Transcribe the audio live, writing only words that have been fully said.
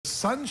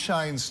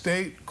Sunshine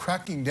State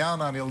cracking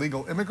down on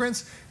illegal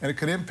immigrants, and it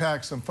could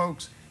impact some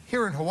folks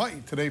here in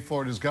Hawaii. Today,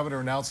 Florida's governor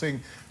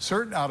announcing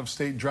certain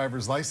out-of-state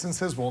driver's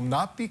licenses will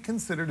not be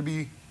considered to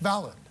be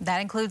valid.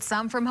 That includes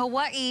some from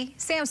Hawaii.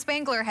 Sam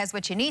Spangler has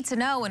what you need to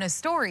know in a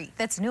story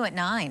that's new at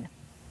 9.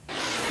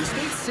 The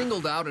states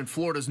singled out in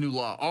Florida's new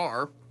law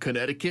are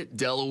Connecticut,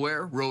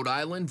 Delaware, Rhode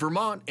Island,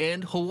 Vermont,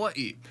 and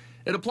Hawaii.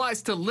 It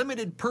applies to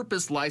limited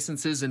purpose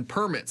licenses and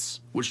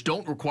permits, which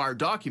don't require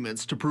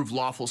documents to prove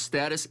lawful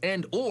status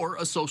and/or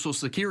a social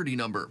security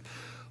number.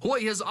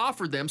 Hawaii has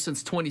offered them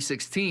since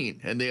 2016,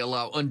 and they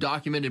allow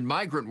undocumented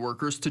migrant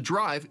workers to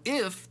drive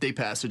if they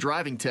pass a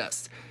driving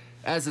test.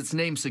 As its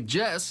name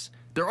suggests,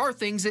 there are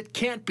things it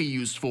can't be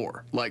used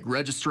for, like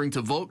registering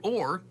to vote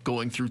or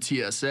going through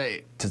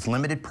TSA. It's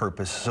limited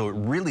purpose, so it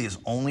really is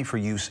only for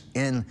use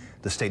in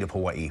the state of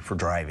Hawaii for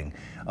driving.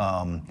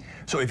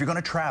 So if you're going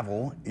to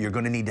travel, you're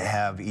going to need to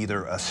have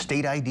either a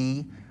state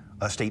ID,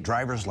 a state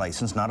driver's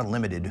license, not a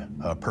limited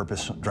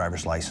purpose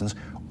driver's license,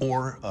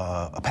 or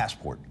a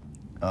passport.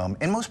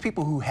 And most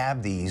people who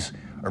have these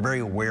are very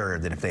aware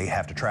that if they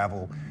have to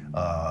travel,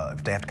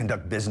 if they have to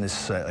conduct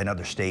business in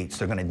other states,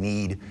 they're going to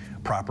need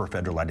proper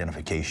federal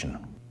identification.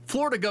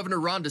 Florida Governor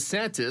Ron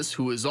DeSantis,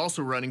 who is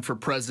also running for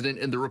president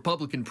in the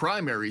Republican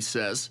primary,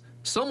 says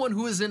someone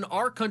who is in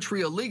our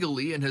country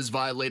illegally and has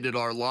violated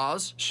our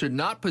laws should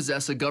not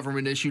possess a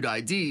government-issued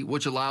ID,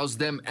 which allows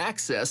them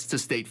access to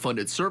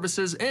state-funded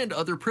services and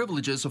other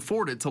privileges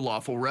afforded to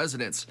lawful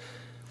residents.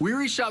 We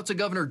reached out to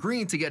Governor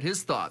Green to get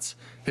his thoughts.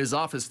 His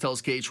office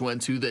tells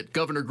KHON2 that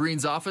Governor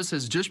Green's office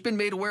has just been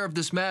made aware of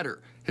this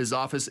matter. His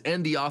office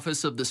and the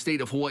Office of the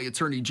State of Hawaii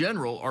Attorney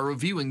General are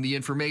reviewing the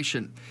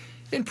information.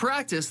 In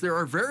practice, there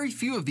are very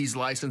few of these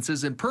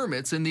licenses and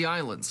permits in the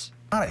islands.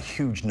 Not a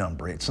huge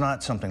number. It's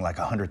not something like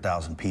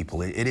 100,000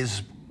 people. It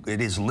is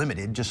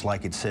limited, just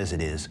like it says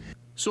it is.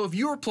 So if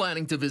you're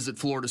planning to visit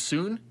Florida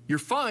soon, you're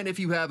fine if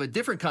you have a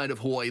different kind of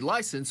Hawaii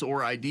license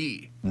or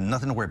ID.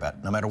 Nothing to worry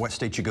about. No matter what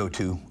state you go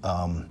to,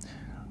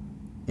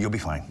 you'll be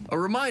fine. A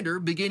reminder,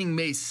 beginning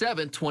May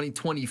 7,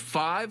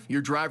 2025,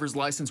 your driver's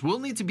license will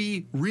need to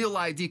be Real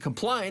ID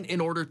compliant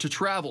in order to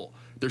travel.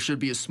 There should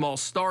be a small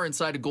star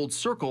inside a gold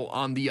circle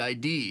on the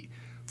ID.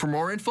 For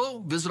more info,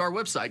 visit our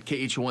website,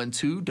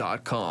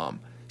 khon2.com.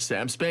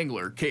 Sam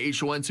Spangler,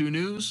 KHON2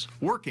 News,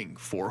 working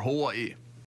for Hawaii.